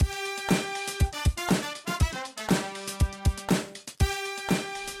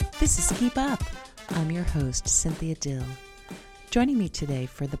This is Keep Up. I'm your host, Cynthia Dill. Joining me today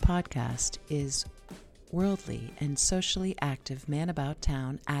for the podcast is worldly and socially active man about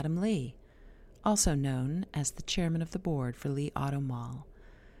town, Adam Lee, also known as the chairman of the board for Lee Auto Mall.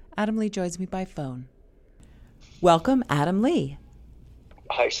 Adam Lee joins me by phone. Welcome, Adam Lee.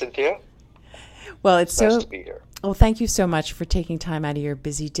 Hi, Cynthia. Well, it's nice to be here. Well, thank you so much for taking time out of your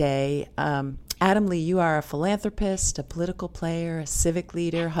busy day. Adam Lee, you are a philanthropist, a political player, a civic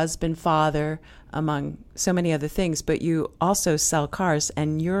leader, husband, father, among so many other things, but you also sell cars,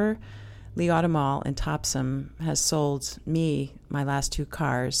 and your Lee Auto Mall in Topsom has sold me my last two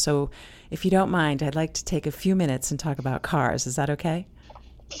cars. So if you don't mind, I'd like to take a few minutes and talk about cars. Is that okay?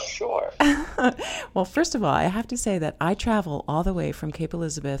 Sure. Well, first of all, I have to say that I travel all the way from Cape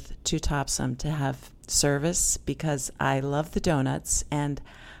Elizabeth to Topsom to have service because I love the donuts, and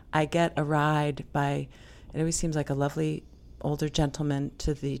I get a ride by, it always seems like a lovely older gentleman,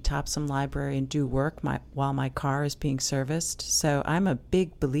 to the Topsom Library and do work while my car is being serviced. So I'm a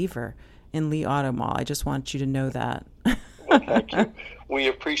big believer in Lee Auto Mall. I just want you to know that. Well, thank you. We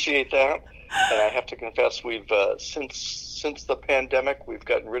appreciate that. And I have to confess, we've since the pandemic, we've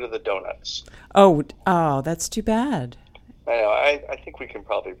gotten rid of the donuts. Oh, that's too bad. I know. I think we can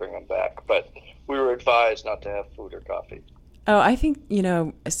probably bring them back, but we were advised not to have food or coffee. Oh, I think,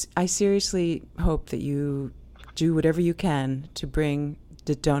 I seriously hope that you do whatever you can to bring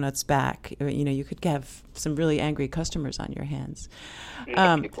the donuts back. You could have some really angry customers on your hands.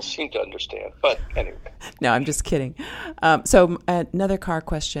 Yeah, people seem to understand, but anyway. No, I'm just kidding. So another car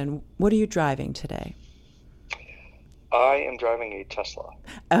question. What are you driving today? I am driving a Tesla.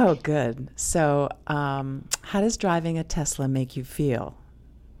 Oh, good. So how does driving a Tesla make you feel?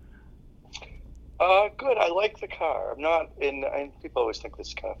 Good. I like the car. I'm not people always think this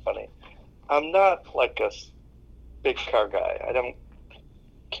is kind of funny. I'm not like a big car guy. I don't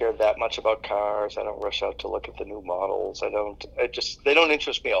care that much about cars. I don't rush out to look at the new models. They don't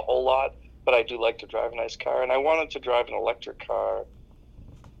interest me a whole lot, but I do like to drive a nice car. And I wanted to drive an electric car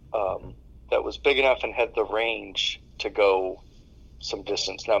that was big enough and had the range to go some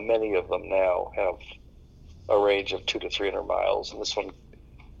distance. Now, many of them now have a range of 200 to 300 miles, and this one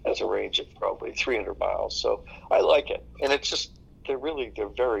has a range of probably 300 miles. So I like it. And it's just, they're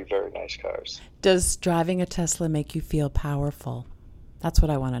very, very nice cars. Does driving a Tesla make you feel powerful? That's what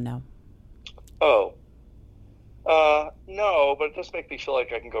I want to know. Oh, no, but it does make me feel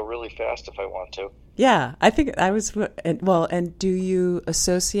like I can go really fast if I want to. Yeah, I think and do you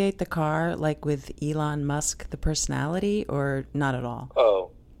associate the car like with Elon Musk, the personality, or not at all?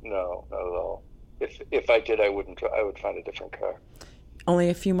 Oh, no, not at all. If I did, I would find a different car. Only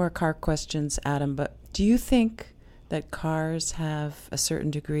a few more car questions, Adam, but do you think that cars have a certain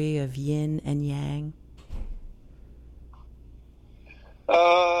degree of yin and yang?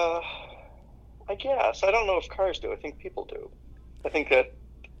 I guess. I don't know if cars do. I think people do. I think that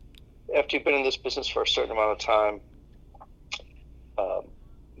after you've been in this business for a certain amount of time,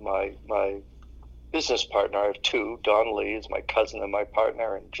 my business partner, I have two, Don Lee is my cousin and my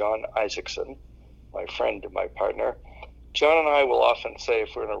partner, and John Isaacson, my friend and my partner. John and I will often say,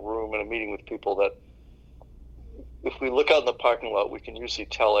 if we're in a room in a meeting with people, that if we look out in the parking lot, we can usually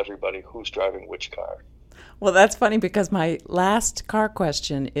tell everybody who's driving which car. Well, that's funny because my last car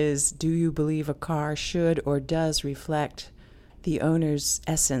question is, do you believe a car should or does reflect the owner's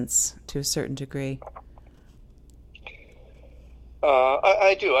essence to a certain degree?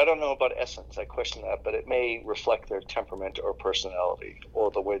 I do. I don't know about essence. I question that, but it may reflect their temperament or personality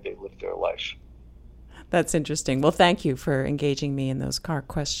or the way they live their life. That's interesting. Well, thank you for engaging me in those car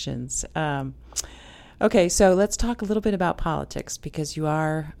questions. Okay, so let's talk a little bit about politics, because you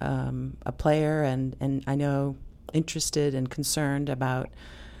are a player and I know interested and concerned about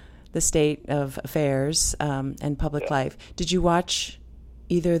the state of affairs and public life. Did you watch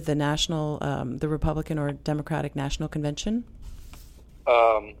either the Republican or Democratic National Convention?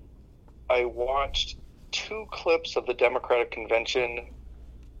 I watched two clips of the Democratic Convention.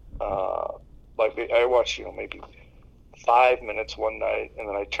 I watched, maybe 5 minutes one night, and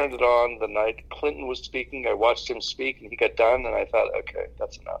then I turned it on the night Clinton was speaking. I watched him speak, and he got done, and I thought, okay,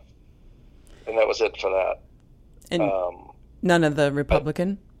 that's enough. And that was it for that. And none of the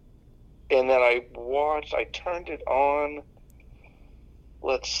Republican? And then I turned it on.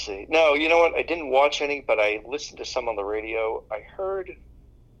 Let's see. No, you know what? I didn't watch any, but I listened to some on the radio. I heard,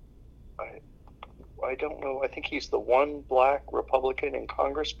 I don't know, I think he's the one black Republican in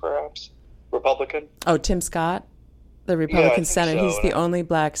Congress, perhaps? Republican? Oh, Tim Scott? The Republican senator. So. He's the only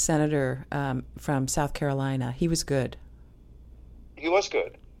black senator from South Carolina. He was good. He was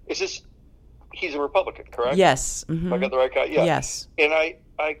good. Is this he's a Republican, correct? Yes. I got the right guy? Yeah. Yes. And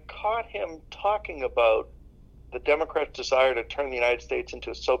I caught him talking about the Democrats' desire to turn the United States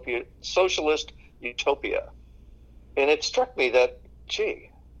into a socialist utopia. And it struck me that, gee,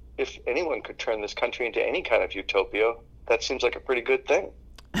 if anyone could turn this country into any kind of utopia, that seems like a pretty good thing.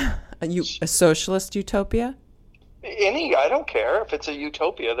 A socialist utopia? I don't care. If it's a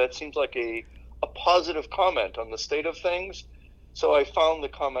utopia, that seems like a positive comment on the state of things. So I found the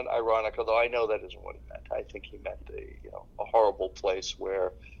comment ironic, although I know that isn't what he meant. I think he meant a horrible place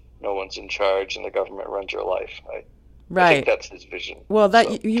where no one's in charge and the government runs your life. Right. I think that's his vision. Well,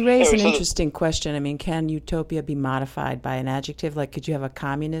 you raise an interesting question. I mean, can utopia be modified by an adjective? Like, could you have a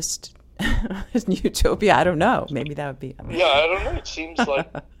communist utopia? I don't know. Maybe that would be. Yeah, I don't know. It seems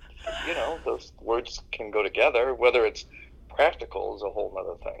like, those words can go together. Whether it's practical is a whole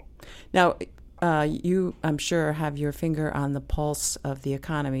other thing. Now, you, I'm sure, have your finger on the pulse of the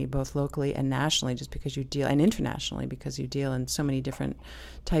economy, both locally and nationally, just because you deal, and internationally, because you deal in so many different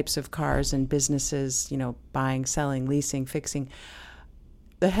types of cars and businesses, buying, selling, leasing, fixing.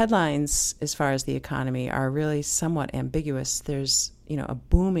 The headlines, as far as the economy, are really somewhat ambiguous. There's, a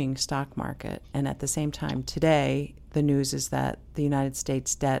booming stock market, and at the same time, today, the news is that the United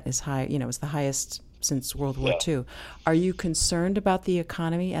States debt is high, it's the highest since World War II. Are you concerned about the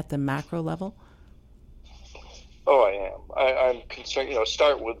economy at the macro level? Oh, I am. I'm concerned.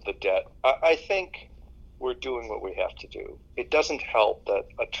 Start with the debt. I think we're doing what we have to do. It doesn't help that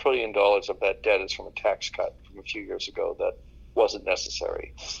 $1 trillion of that debt is from a tax cut from a few years ago that wasn't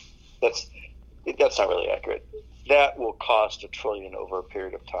necessary. That's not really accurate. That will cost $1 trillion over a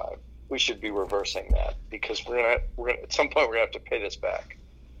period of time. We should be reversing that because we're gonna at some point we're gonna have to pay this back.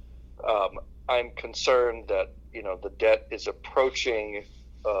 I'm concerned that the debt is approaching.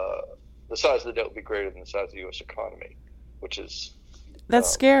 The size of the debt will be greater than the size of the U.S. economy, which is... That's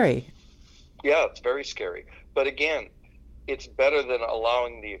scary. Yeah, it's very scary. But again, it's better than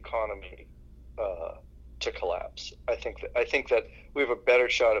allowing the economy to collapse. I think that we have a better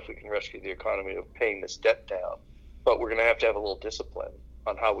shot if we can rescue the economy of paying this debt down. But we're going to have a little discipline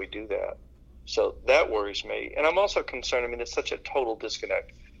on how we do that. So that worries me. And I'm also concerned, there's such a total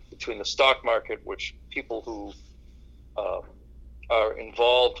disconnect between the stock market, which people who... are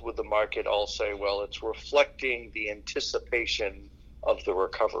involved with the market all say, well, it's reflecting the anticipation of the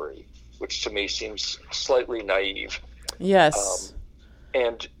recovery, which to me seems slightly naive. Yes.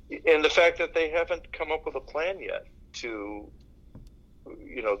 And the fact that they haven't come up with a plan yet to,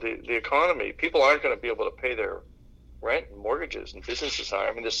 the economy. People aren't going to be able to pay their rent and mortgages, and businesses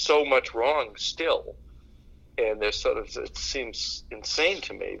are. There's so much wrong still. And there's it seems insane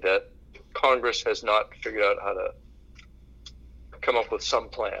to me that Congress has not figured out how to come up with some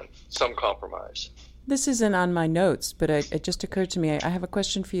plan, some compromise. This isn't on my notes, but it just occurred to me. I have a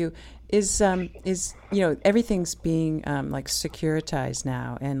question for you. Is everything's being like securitized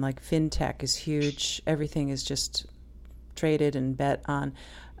now, and like fintech is huge. Everything is just traded and bet on.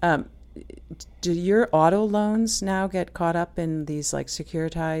 Do your auto loans now get caught up in these like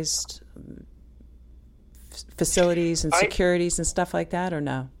securitized facilities and securities and stuff like that, or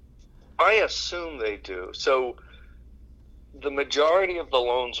no? I assume they do. So the majority of the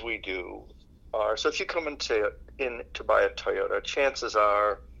loans we do are, so if you come in to buy a Toyota, chances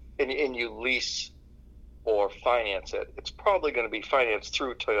are, and you lease or finance it, it's probably going to be financed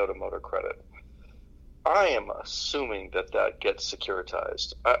through Toyota Motor Credit. I am assuming that gets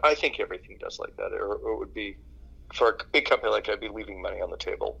securitized. I think everything does like that, or it would be, for a big company like that, I'd be leaving money on the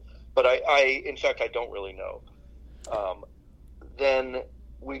table. But in fact, I don't really know. Then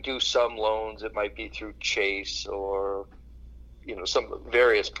we do some loans. It might be through Chase or some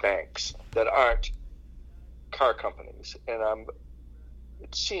various banks that aren't car companies. And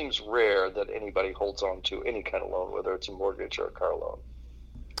it seems rare that anybody holds on to any kind of loan, whether it's a mortgage or a car loan.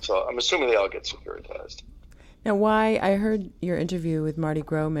 So I'm assuming they all get securitized. Now, why? I heard your interview with Marty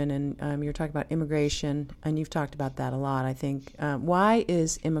Groman, and you're talking about immigration, and you've talked about that a lot, I think. Why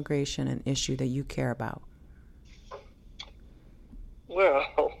is immigration an issue that you care about? Well,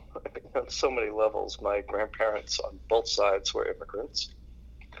 I think on so many levels. My grandparents on both sides were immigrants.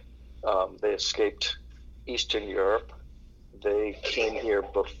 They escaped Eastern Europe. They came here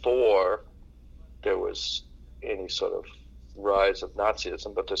before there was any sort of rise of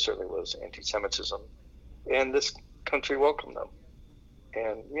Nazism, but there certainly was anti-Semitism. And this country welcomed them.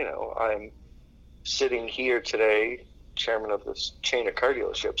 And, I'm sitting here today, chairman of this chain of car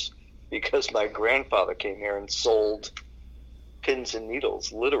dealerships, because my grandfather came here and sold pins and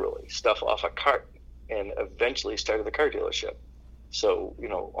needles, literally, stuff off a cart, and eventually started the car dealership. So,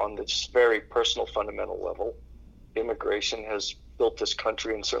 on this very personal, fundamental level, immigration has built this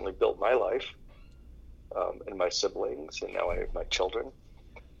country and certainly built my life, and my siblings, and now I have my children.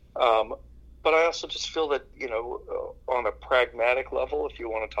 But I also just feel that, on a pragmatic level, if you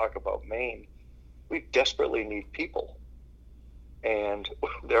want to talk about Maine, we desperately need people. And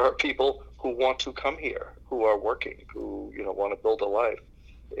there are people who want to come here, who are working, who, want to build a life.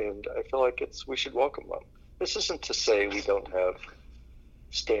 And I feel like we should welcome them. This isn't to say we don't have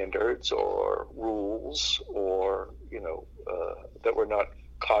standards or rules or, that we're not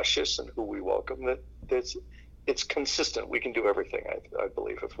cautious in who we welcome. That it's consistent. We can do everything, I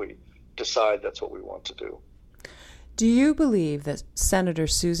believe, if we decide that's what we want to do. Do you believe that Senator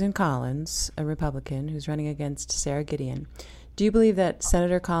Susan Collins, a Republican who's running against Sarah Gideon, do you believe that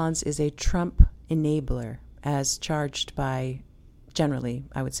Senator Collins is a Trump enabler as charged by, generally,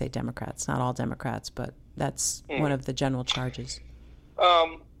 I would say Democrats, not all Democrats, but that's one of the general charges?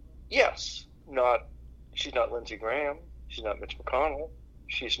 Yes. She's not Lindsey Graham. She's not Mitch McConnell.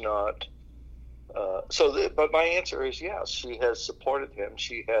 She's not. But my answer is yes. She has supported him.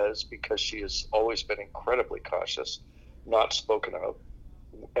 She has, because she has always been incredibly cautious, not spoken out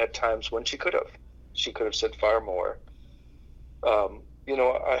at times when she could have. She could have said far more. I'm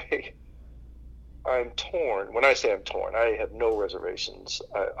torn. When I say I'm torn, I have no reservations.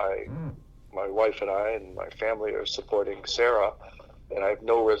 My wife and I and my family are supporting Sarah, and I have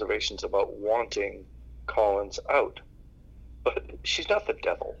no reservations about wanting Collins out. But she's not the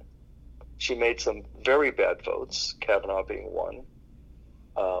devil. She made some very bad votes, Kavanaugh being one.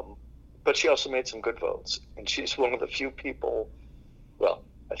 But she also made some good votes. And she's one of the few people, well,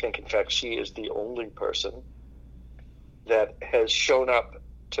 I think, in fact, she is the only person that has shown up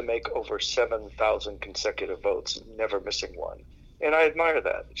to make over 7,000 consecutive votes, never missing one. And I admire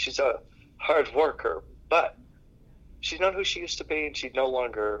that. She's a hard worker, but she's not who she used to be, and she no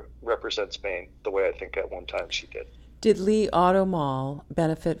longer represents Maine the way I think at one time she did. Did Lee Automall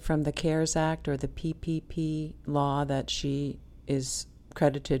benefit from the CARES Act or the PPP law that she is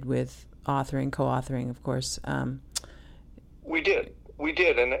credited with co-authoring, of course? We did.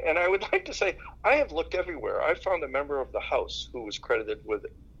 And I would like to say, I have looked everywhere. I found a member of the House who was credited with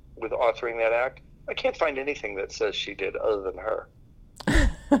authoring that act. I can't find anything that says she did other than her.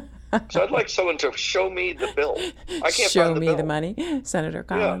 So I'd like someone to show me the bill. I can't show find the me bill. the money, Senator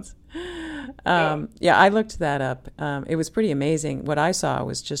Collins. Yeah. I looked that up. It was pretty amazing. What I saw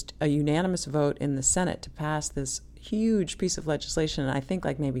was just a unanimous vote in the Senate to pass this huge piece of legislation, and I think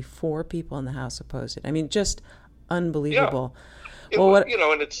like maybe 4 people in the House opposed it. I mean, just unbelievable. Yeah.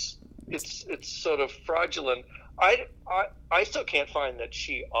 And it's sort of fraudulent. I still can't find that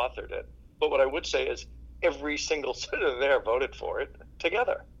she authored it, but what I would say is every single senator there voted for it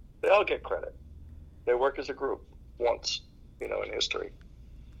together. They all get credit. They work as a group once, in history.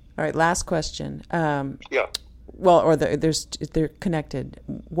 All right, last question. Yeah. Well, or they're connected.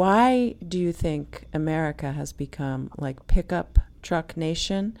 Why do you think America has become like pickup truck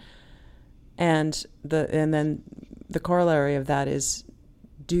nation? And then the corollary of that is,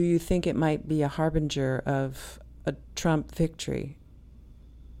 do you think it might be a harbinger of a Trump victory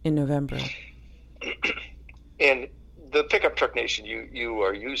in November? And the pickup truck nation you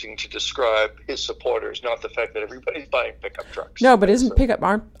are using to describe his supporters, not the fact that everybody's buying pickup trucks. No, but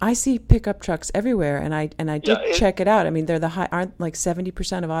I see pickup trucks everywhere, and I did check it out. I mean, aren't like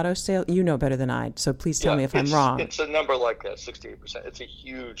 70% of auto sales? You know better than I, so please tell me if I'm wrong. It's a number like that, 68%. It's a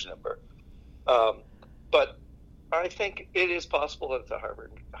huge number. But I think it is possible that it's a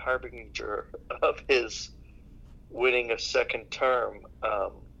harbinger of his winning a second term.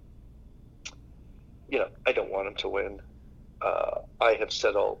 I don't want him to win. I have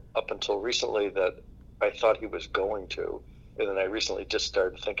said up until recently that I thought he was going to, and then I recently just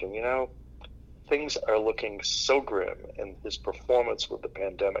started thinking, things are looking so grim, and his performance with the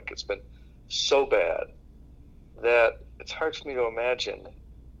pandemic has been so bad that it's hard for me to imagine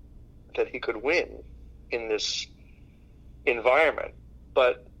that he could win in this environment.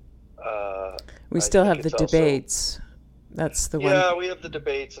 But we still have the debates. That's the one. Yeah, we have the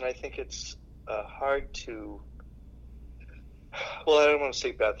debates, and I think it's hard to. Well, I don't want to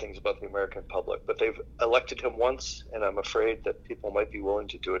say bad things about the American public, but they've elected him once, and I'm afraid that people might be willing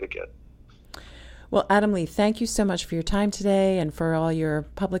to do it again. Well, Adam Lee, thank you so much for your time today and for all your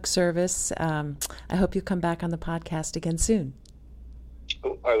public service. I hope you come back on the podcast again soon.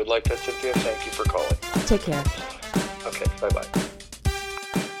 I would like that, Cynthia. Thank you for calling. Take care. Okay, bye-bye.